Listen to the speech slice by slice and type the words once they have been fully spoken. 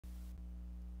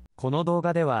この動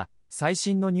画では、最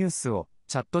新のニュースを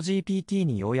ChatGPT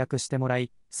に要約してもらい、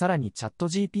さらに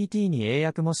ChatGPTに英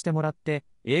訳もしてもらって、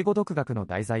英語独学の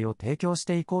題材を提供し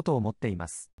ていこうと思っていま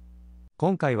す。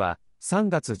今回は、3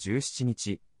月17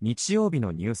日、日曜日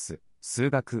のニュース、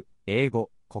数学、英語、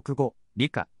国語、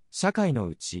理科、社会の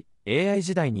うち、AI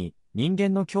時代に人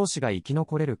間の教師が生き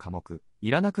残れる科目、い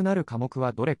らなくなる科目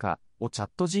はどれか、を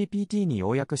ChatGPTに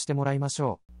要約してもらいまし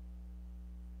ょう。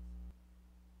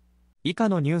以下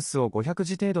のニュースを500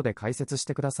字程度で解説し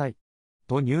てください。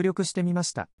と入力してみま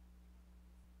した。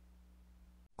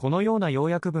このような要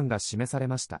約文が示され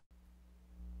ました。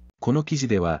この記事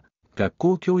では、学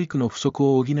校教育の不足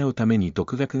を補うために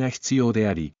独学が必要で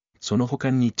あり、その他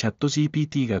に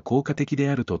ChatGPTが効果的で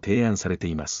あると提案されて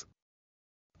います。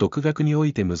独学にお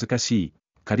いて難しい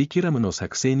カリキュラムの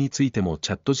作成についても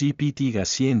ChatGPTが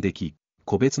支援でき、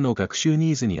個別の学習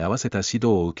ニーズに合わせた指導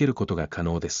を受けることが可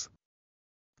能です。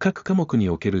各科目に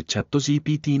おける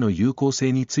ChatGPTの有効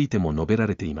性についても述べら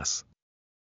れています。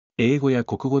英語や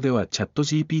国語では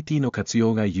ChatGPTの活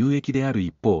用が有益である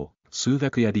一方、数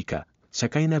学や理科、社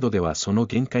会などではその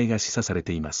限界が示唆され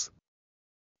ています。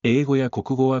英語や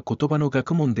国語は言葉の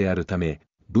学問であるため、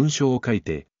文章を書い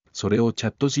て、それを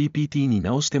ChatGPTに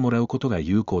直してもらうことが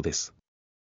有効です。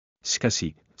しか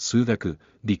し、数学、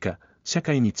理科、社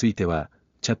会については、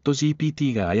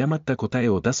ChatGPTが誤った答え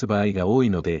を出す場合が多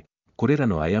いので、これら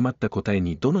の誤った答え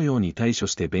にどのように対処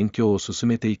して勉強を進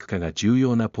めていくかが重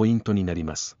要なポイントになり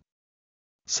ます。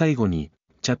最後に、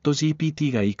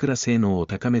ChatGPTがいくら性能を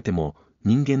高めても、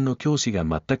人間の教師が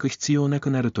全く必要な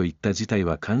くなるといった事態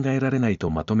は考えられないと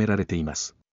まとめられていま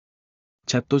す。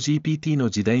ChatGPTの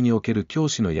時代における教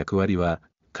師の役割は、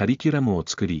カリキュラムを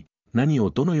作り、何を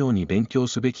どのように勉強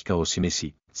すべきかを示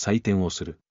し、採点をす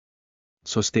る。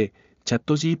そして、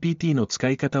ChatGPTの使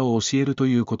い方を教えると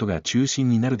いうことが中心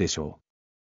になるでしょ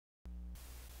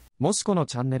う。もしこの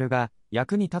チャンネルが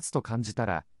役に立つと感じた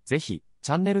ら、ぜひ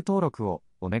チャンネル登録を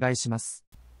お願いします。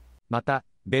また、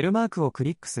ベルマークをク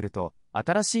リックすると、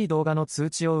新しい動画の通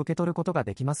知を受け取ることが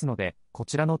できますので、こ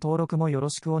ちらの登録もよろ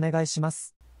しくお願いしま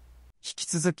す。引き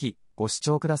続きご視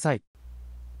聴ください。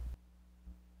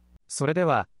それで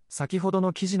は、先ほど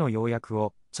の記事の要約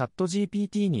を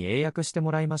ChatGPTに英訳して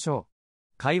もらいましょう。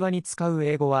会話に使う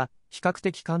英語は比較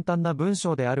的簡単な文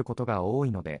章であることが多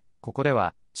いので、ここで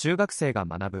は中学生が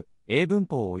学ぶ英文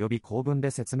法及び構文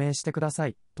で説明してくださ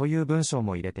いという文章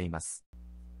も入れています。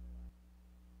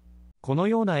この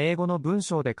ような英語の文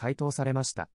章で回答されま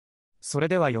した。それ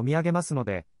では読み上げますの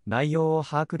で、内容を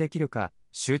把握できるか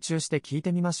集中して聞い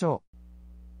てみましょ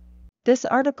う。This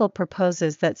article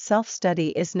proposes that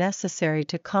self-study is necessary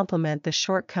to complement the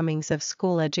shortcomings of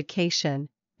school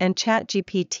education.And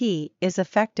ChatGPT is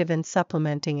effective in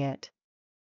supplementing it.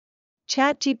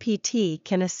 ChatGPT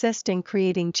can assist in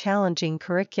creating challenging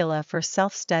curricula for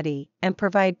self-study and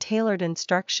provide tailored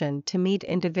instruction to meet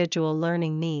individual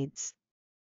learning needs.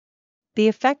 The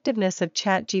effectiveness of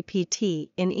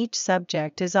ChatGPT in each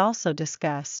subject is also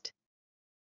discussed.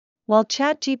 While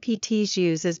ChatGPT's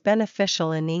use is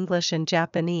beneficial in English and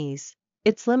Japanese,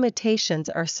 its limitations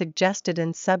are suggested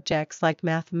in subjects like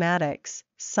mathematics,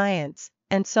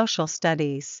 science,and social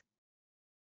studies.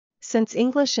 Since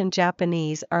English and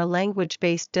Japanese are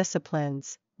language-based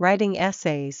disciplines, writing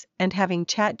essays and having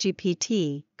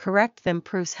ChatGPT correct them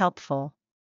proves helpful.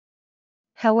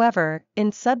 However,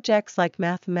 in subjects like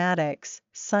mathematics,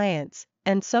 science,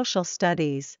 and social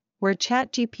studies, where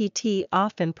ChatGPT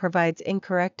often provides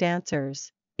incorrect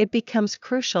answers, it becomes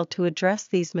crucial to address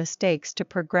these mistakes to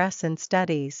progress in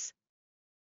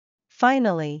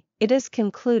studies.Finally, it is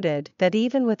concluded that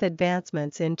even with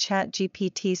advancements in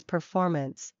ChatGPT's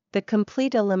performance, the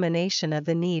complete elimination of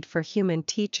the need for human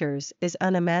teachers is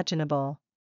unimaginable.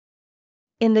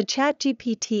 In the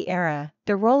ChatGPT era,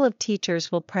 the role of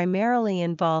teachers will primarily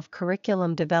involve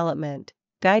curriculum development,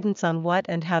 guidance on what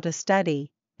and how to study,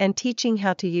 and teaching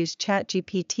how to use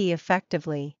ChatGPT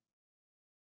effectively.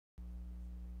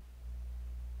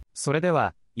 それで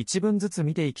は、一文ずつ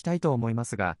見ていきたいと思いま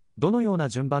すが、どのような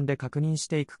順番で確認し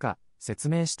ていくか説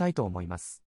明したいと思いま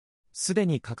す。すで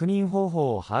に確認方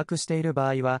法を把握している場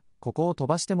合は、ここを飛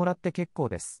ばしてもらって結構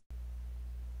です。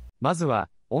まずは、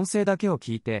音声だけを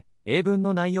聞いて、英文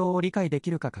の内容を理解でき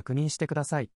るか確認してくだ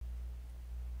さい。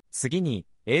次に、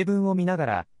英文を見なが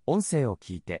ら、音声を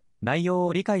聞いて、内容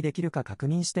を理解できるか確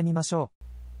認してみましょう。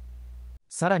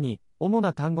さらに、主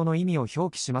な単語の意味を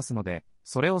表記しますので、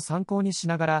それを参考にし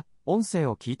ながら、音声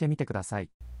を聞いてみてください。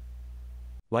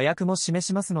和訳も示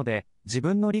しますので、自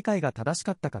分の理解が正し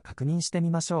かったか確認してみ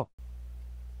ましょう。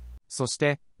そし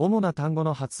て、主な単語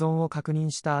の発音を確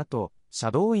認した後、シ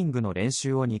ャドーイングの練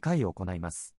習を2回行い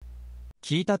ます。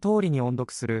聞いた通りに音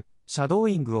読する、シャドー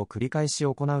イングを繰り返し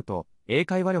行うと、英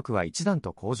会話力は一段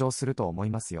と向上すると思い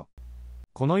ますよ。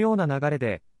このような流れ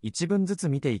で、一文ずつ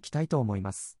見ていきたいと思い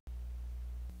ます。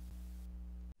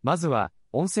まずは、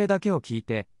音声だけを聞い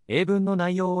て、英文の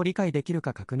内容を理解できる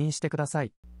か確認してくださ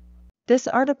い。This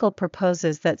article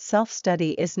proposes that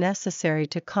self-study is necessary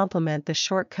to complement the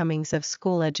shortcomings of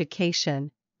school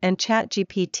education, and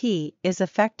ChatGPT is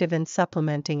effective in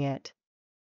supplementing it.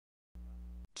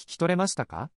 聞き取れました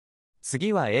か？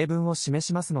次は英文を示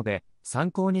しますので、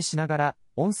参考にしながら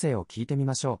音声を聞いてみ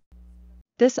ましょ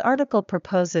う。This article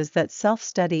proposes that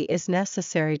self-study is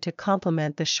necessary to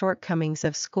complement the shortcomings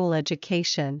of school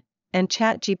education, and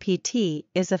ChatGPT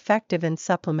is effective in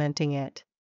supplementing it.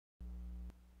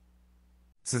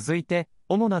 続いて、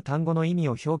主な単語の意味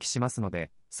を表記しますので、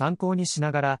参考にし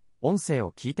ながら音声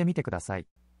を聞いてみてください。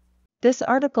This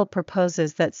article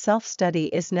proposes that self-study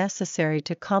is necessary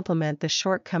to complement the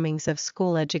shortcomings of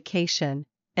school education,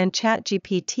 and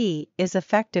ChatGPT is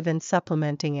effective in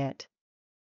supplementing it.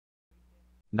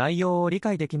 内容を理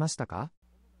解できましたか？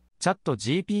チャット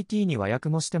GPT に和訳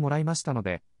もしてもらいましたの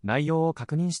で、内容を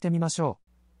確認してみましょう。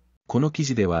この記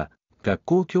事では、学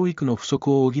校教育の不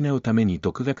足を補うために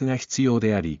独学が必要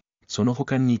であり、その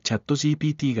他にチャット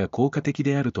GPT が効果的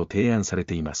であると提案され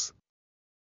ています。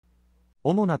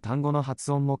主な単語の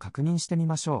発音も確認してみ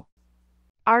ましょ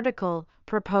う。Article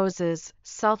proposes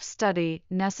self-study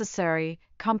necessary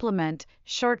complement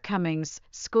shortcomings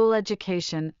school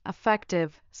education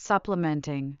effective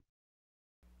supplementing。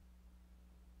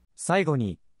最後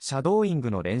に、シャドーイング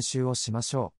の練習をしま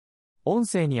しょう。音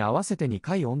声に合わせて2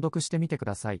回音読してみてく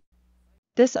ださい。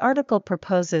This article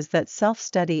proposes that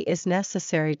self-study is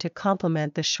necessary to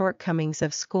complement the shortcomings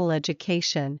of school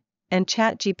education, and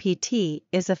ChatGPT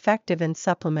is effective in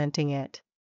supplementing it.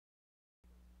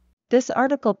 This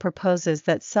article proposes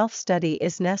that self-study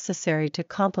is necessary to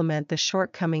complement the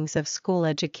shortcomings of school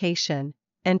education,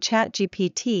 and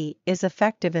ChatGPT is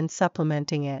effective in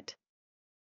supplementing it.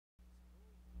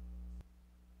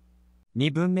 2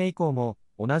文目以降も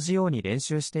同じように練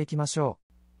習していきましょ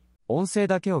う。音声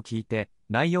だけを聞いて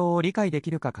内容を理解でき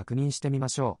るか確認してみま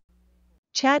しょう。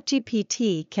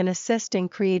ChatGPT can assist in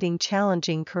creating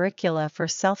challenging curricula for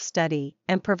self-study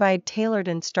and provide tailored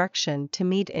instruction to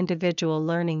meet individual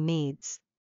learning needs.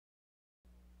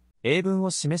 英文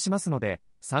を示しますので、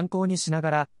参考にしなが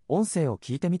ら音声を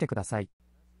聞いてみてください。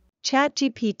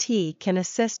ChatGPT can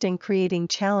assist in creating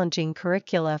challenging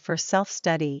curricula for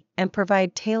self-study and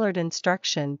provide tailored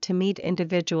instruction to meet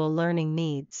individual learning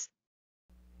needs.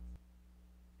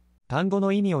 単語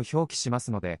の意味を表記しま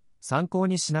すので、参考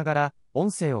にしながら音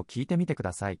声を聞いてみてく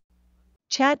ださい。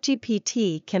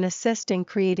ChatGPT can assist in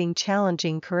creating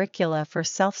challenging curricula for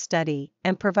self-study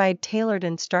and provide tailored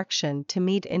instruction to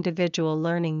meet individual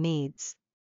learning needs.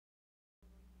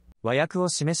 和訳を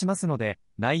示しますので、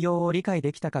内容を理解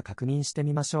できたか確認して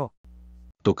みましょう。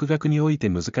独学において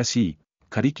難しい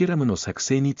カリキュラムの作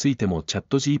成についてもチャッ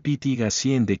ト GPT が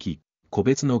支援でき、個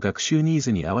別の学習ニー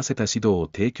ズに合わせた指導を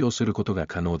提供することが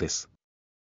可能です。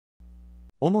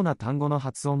主な単語の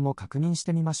発音も確認し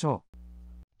てみましょ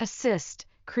う。assist,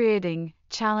 creating,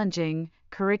 challenging,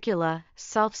 curricula,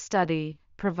 self-study,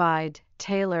 provide,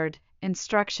 tailored,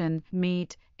 instruction,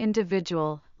 meet,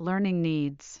 individual, learning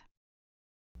needs.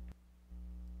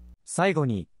 最後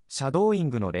に、シャドーイン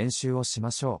グの練習をし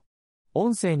ましょう。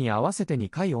音声に合わせて2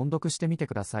回音読してみて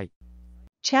ください。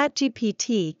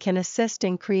ChatGPT can assist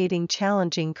in creating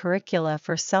challenging curricula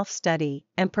for self-study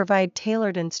and provide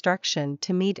tailored instruction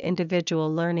to meet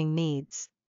individual learning needs.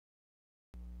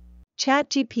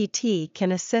 ChatGPT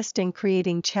can assist in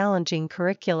creating challenging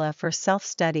curricula for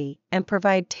self-study and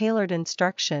provide tailored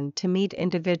instruction to meet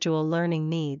individual learning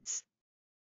needs.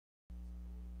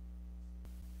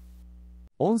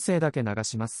 音声だけ流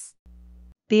します。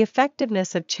The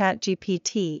effectiveness of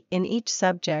ChatGPT in each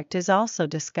subject is also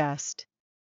discussed.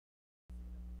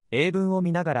 英文を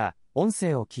見ながら音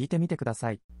声を聞いてみてくだ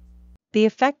さい。The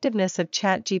effectiveness of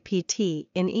ChatGPT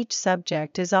in each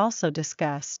subject is also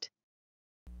discussed.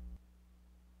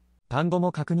 単語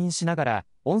も確認しながら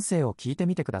音声を聞いて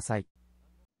みてください。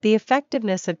The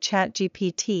effectiveness of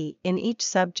ChatGPT in each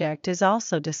subject is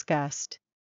also discussed.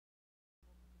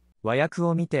 和訳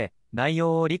を見て内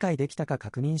容を理解できたか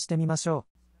確認してみましょ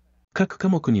う。各科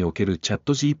目におけるチャッ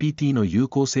ト GPT の有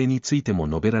効性についても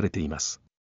述べられています。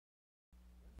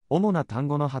主な単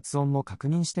語の発音も確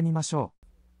認してみましょ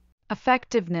う。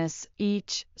Effectiveness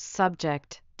each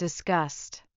subject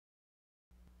discussed.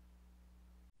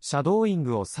 シャドーイン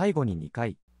グを最後に2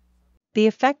回。The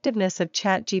effectiveness of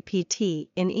ChatGPT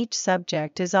in each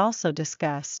subject is also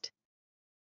discussed.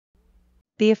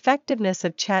 The effectiveness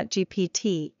of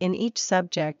ChatGPT in each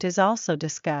subject is also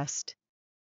discussed.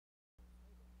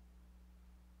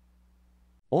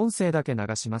 音声だけ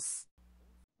流します。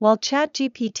While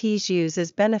ChatGPT's use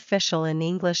is beneficial in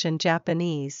English and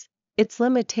Japanese, its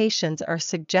limitations are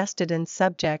suggested in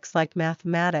subjects like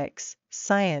mathematics,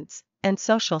 science, and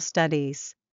social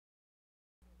studies.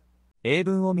 英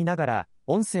文を見ながら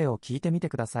音声を聞いてみて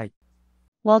ください。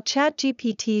While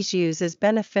ChatGPT's use is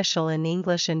beneficial in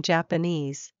English and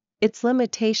Japanese, its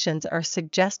limitations are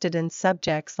suggested in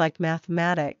subjects like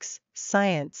mathematics,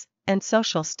 science, and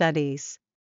social studies.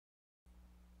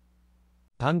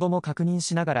 単語も確認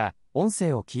しながら音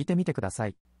声を聞いてみてくださ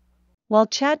い。While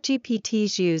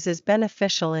ChatGPT's use is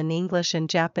beneficial in English and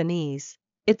Japanese,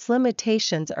 its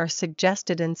limitations are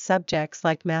suggested in subjects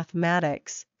like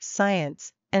mathematics,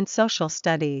 science, and social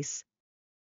studies.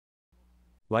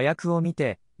 和訳を見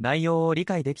て内容を理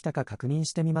解できたか確認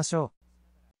してみましょ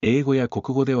う。英語や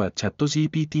国語ではチャット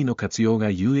GPT の活用が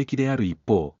有益である一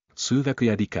方、数学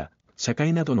や理科、社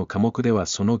会などの科目では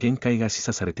その限界が示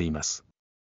唆されています。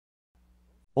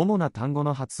主な単語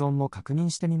の発音も確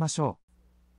認してみましょ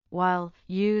う。While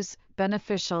use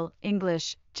beneficial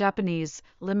English, Japanese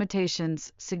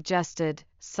limitations suggested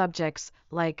subjects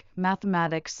like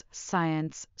mathematics,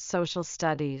 science, social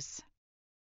studies.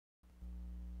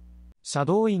 シャ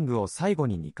ドーイングを最後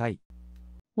に2回。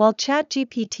While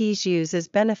ChatGPT's use is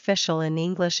beneficial in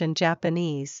English and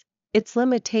Japanese, its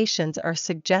limitations are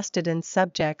suggested in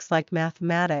subjects like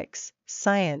mathematics,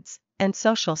 science, and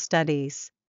social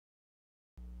studies.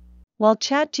 While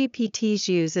ChatGPT's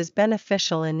use is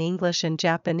beneficial in English and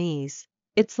Japanese,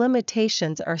 its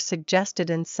limitations are suggested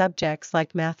in subjects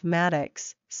like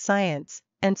mathematics, science,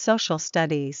 and social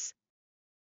studies.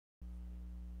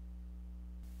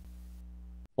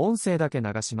 音声だけ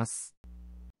流します。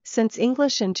Since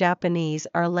English and Japanese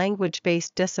are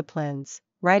language-based disciplines,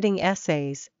 writing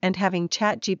essays and having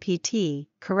ChatGPT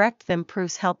correct them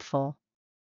proves helpful.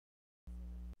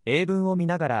 英文を見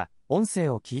ながら音声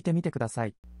を聞いてみてくださ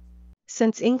い。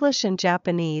Since English and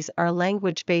Japanese are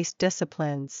language-based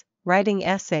disciplines, writing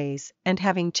essays and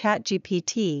having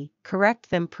ChatGPT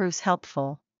correct them proves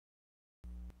helpful.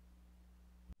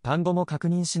 単語も確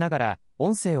認しながら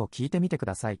音声を聞いてみてく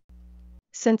ださい。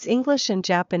Since English and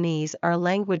Japanese are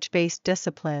language-based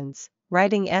disciplines,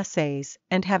 writing essays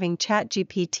and having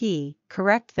ChatGPT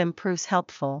correct them proves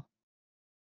helpful.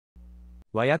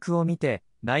 和訳を見て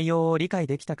内容を理解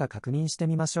できたか確認して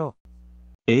みましょう。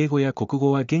英語や国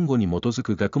語は言語に基づ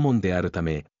く学問であるた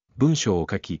め、文章を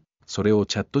書き、それを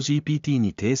チャット GPT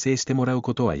に訂正してもらう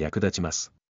ことは役立ちま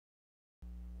す。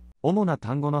主な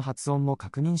単語の発音も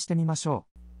確認してみましょ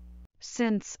う。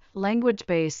Since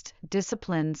language-based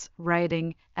disciplines,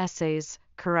 writing essays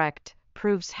correct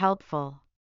proves helpful.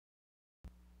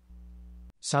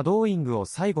 シャドーイングを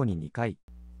最後に2回。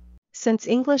Since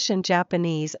English and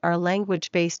Japanese are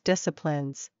language-based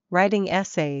disciplines, writing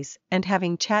essays and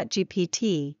having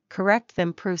ChatGPT correct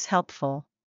them proves helpful.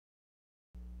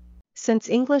 Since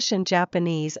English and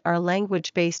Japanese are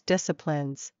language-based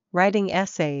disciplines, writing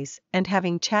essays and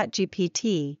having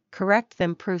ChatGPT correct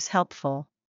them proves helpful.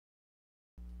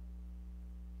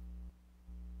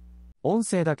 音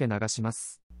声だけ流しま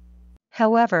す。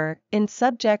However, in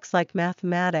subjects like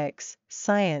mathematics,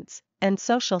 science, and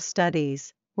social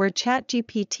studies, where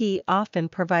ChatGPT often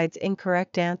provides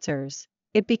incorrect answers,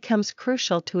 it becomes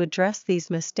crucial to address these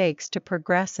mistakes to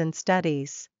progress in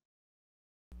studies.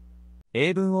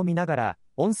 英文を見ながら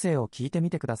音声を聞いてみ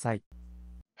てください。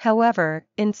However,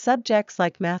 in subjects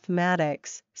like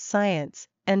mathematics, science,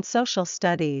 and social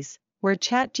studies, where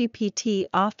ChatGPT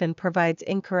often provides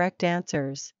incorrect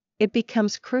answers, it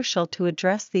becomes crucial to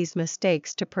address these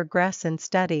mistakes to progress in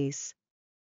studies.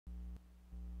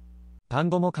 単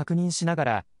語も確認しなが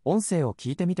ら音声を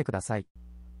聞いてみてください。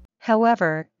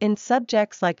However, in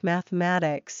subjects like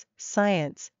mathematics,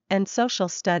 science, and social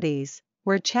studies,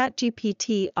 where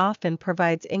ChatGPT often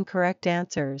provides incorrect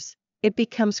answers, it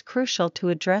becomes crucial to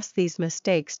address these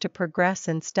mistakes to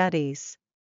progress in studies.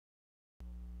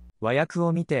 和訳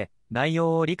を見て内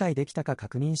容を理解できたか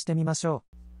確認してみましょ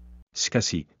う。しか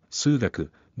し、数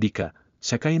学、理科、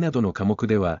社会などの科目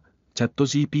では、チャット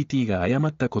GPT が誤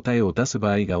った答えを出す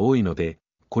場合が多いので、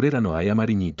これらの誤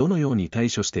りにどのように対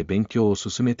処して勉強を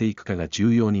進めていくかが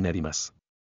重要になります。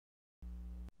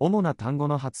主な単語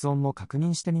の発音も確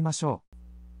認してみましょう。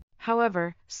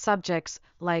However, subjects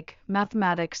like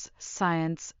mathematics,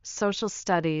 science, social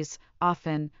studies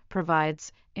often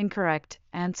provides incorrect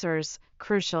answers,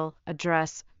 crucial,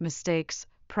 address, mistakes,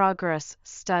 progress,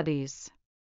 studies.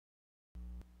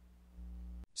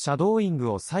 シャドーイン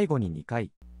グを最後に2回。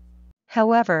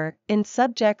However, in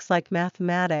subjects like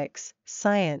mathematics,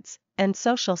 science, and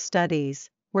social studies,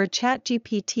 where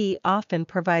ChatGPT often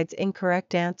provides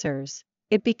incorrect answers,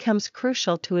 it becomes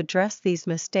crucial to address these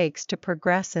mistakes to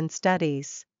progress in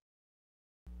studies.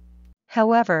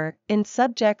 However, in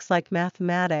subjects like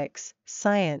mathematics,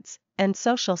 science, and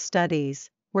social studies,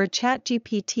 where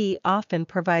ChatGPT often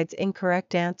provides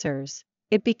incorrect answers,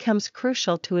 it becomes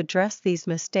crucial to address these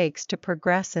mistakes to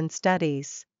progress in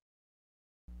studies.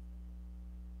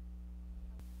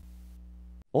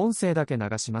 音声だけ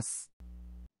流します。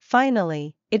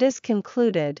Finally, it is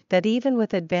concluded that even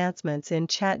with advancements in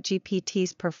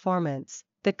ChatGPT's performance,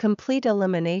 the complete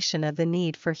elimination of the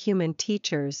need for human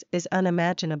teachers is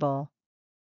unimaginable.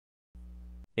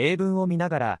 英文を見な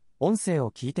がら音声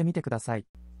を聞いてみてください。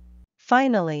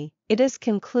Finally, it is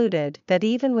concluded that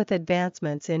even with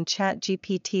advancements in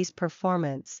ChatGPT's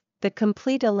performance, the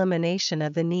complete elimination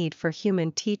of the need for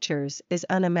human teachers is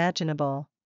unimaginable.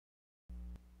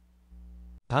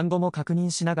 単語も確認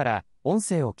しながら音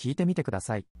声を聞いてみてくだ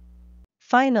さい。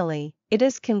Finally, it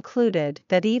is concluded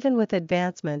that even with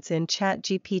advancements in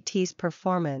ChatGPT's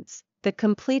performance, the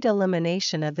complete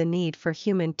elimination of the need for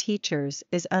human teachers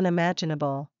is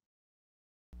unimaginable.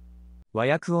 和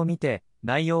訳を見て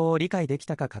内容を理解でき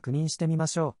たか確認してみま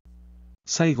しょう。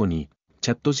最後に、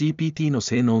ChatGPT の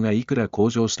性能がいくら向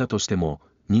上したとしても、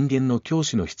人間の教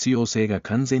師の必要性が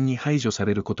完全に排除さ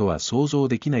れることは想像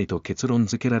できないと結論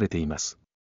付けられています。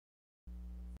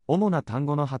主な単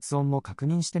語の発音も確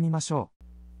認してみましょ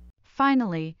う。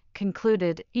Finally,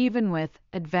 concluded even with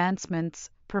advancements,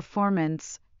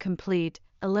 performance, complete,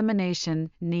 elimination,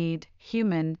 need,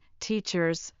 human,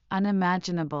 teachers,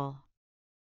 unimaginable.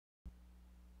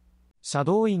 シャ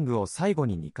ドーイングを最後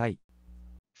に2回。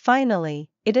Finally,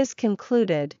 it is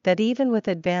concluded that even with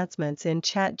advancements in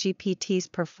ChatGPT's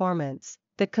performance,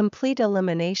 the complete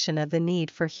elimination of the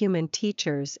need for human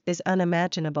teachers is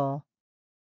unimaginable.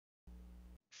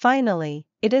 Finally,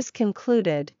 it is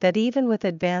concluded that even with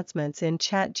advancements in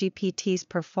ChatGPT's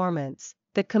performance,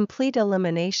 the complete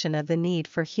elimination of the need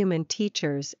for human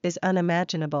teachers is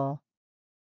unimaginable.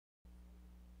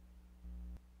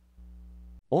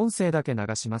 音声だけ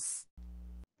流します。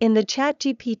In the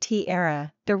ChatGPT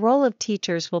era, the role of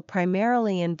teachers will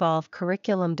primarily involve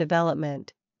curriculum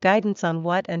development, guidance on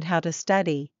what and how to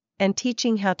study, and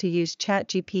teaching how to use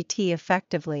ChatGPT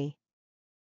effectively.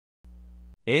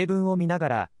 英文を見なが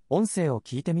ら音声を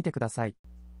聞いてみてください。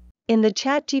In the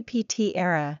ChatGPT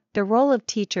era, the role of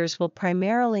teachers will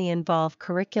primarily involve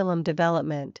curriculum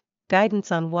development,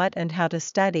 guidance on what and how to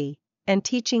study, and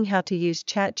teaching how to use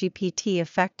ChatGPT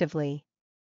effectively.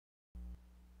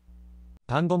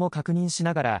 単語も確認し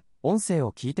ながら音声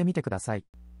を聞いてみてください。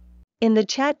In the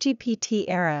ChatGPT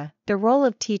era, the role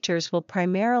of teachers will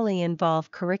primarily involve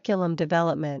curriculum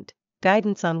development,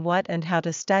 guidance on what and how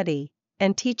to study,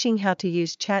 and teaching how to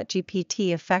use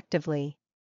ChatGPT effectively.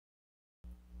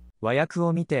 和訳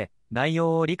を見て内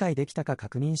容を理解できたか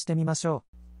確認してみましょ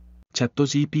う。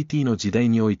ChatGPT の時代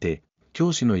において、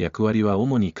教師の役割は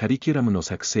主にカリキュラムの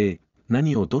作成、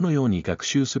何をどのように学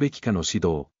習すべきかの指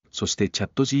導、そして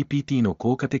ChatGPT の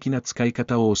効果的な使い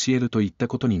方を教えるといった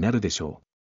ことになるでしょ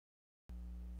う。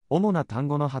主な単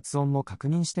語の発音も確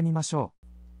認してみましょ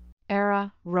う。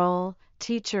Era, role,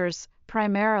 teachers,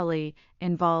 primarily,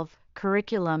 involve,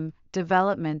 curriculum,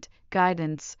 development,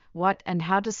 guidance, what and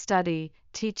how to study,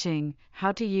 teaching,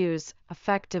 how to use,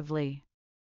 effectively.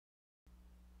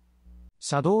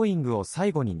 シャドーイングを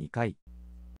最後に2回。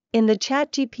In the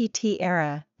ChatGPT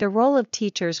era, the role of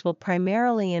teachers will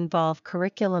primarily involve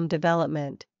curriculum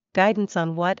development, guidance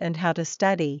on what and how to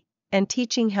study, and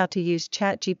teaching how to use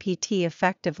ChatGPT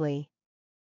effectively.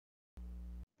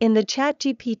 In the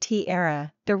ChatGPT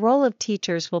era, the role of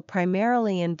teachers will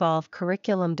primarily involve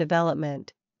curriculum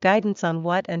development, guidance on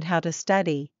what and how to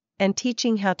study, and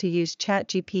teaching how to use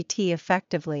ChatGPT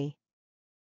effectively.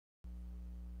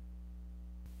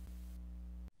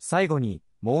 最後に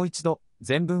もう一度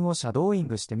全文をシャドーイン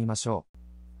グしてみましょ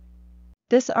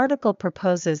う。This article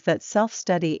proposes that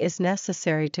self-study is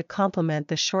necessary to complement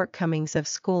the shortcomings of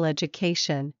school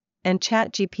education, and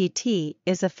ChatGPT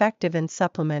is effective in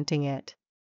supplementing it.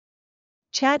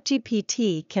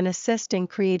 ChatGPT can assist in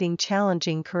creating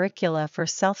challenging curricula for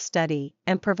self-study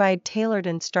and provide tailored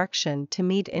instruction to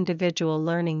meet individual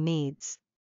learning needs.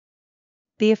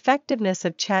 The effectiveness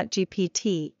of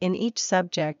ChatGPT in each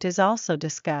subject is also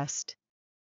discussed.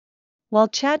 While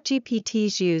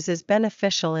ChatGPT's use is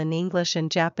beneficial in English and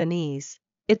Japanese,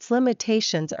 its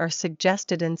limitations are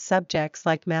suggested in subjects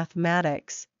like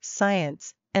mathematics,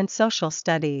 science, and social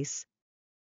studies.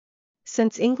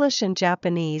 Since English and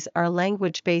Japanese are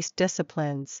language-based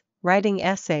disciplines, writing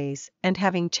essays, and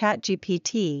having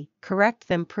ChatGPT correct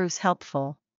them proves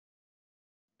helpful.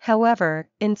 However,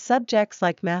 in subjects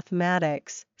like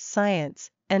mathematics,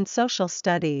 science, and social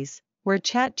studies, where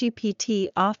ChatGPT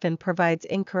often provides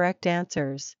incorrect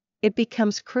answers, it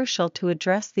becomes crucial to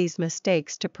address these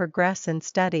mistakes to progress in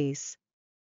studies.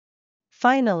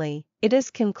 Finally, it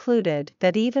is concluded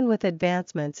that even with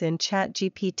advancements in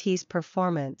ChatGPT's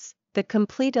performance, the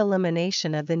complete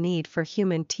elimination of the need for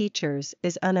human teachers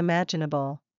is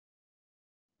unimaginable.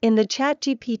 In the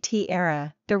ChatGPT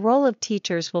era, the role of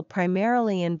teachers will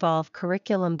primarily involve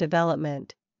curriculum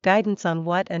development, guidance on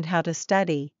what and how to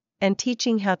study, and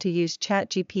teaching how to use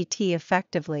ChatGPT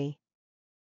effectively.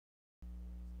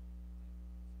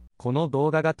 この動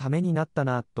画がためになった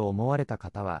なと思われた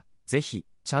方は、ぜひ、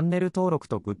チャンネル登録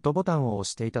とグッドボタンを押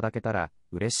していただけたら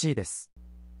嬉しいです。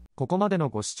ここまでの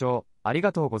ご視聴あり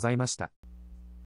がとうございました。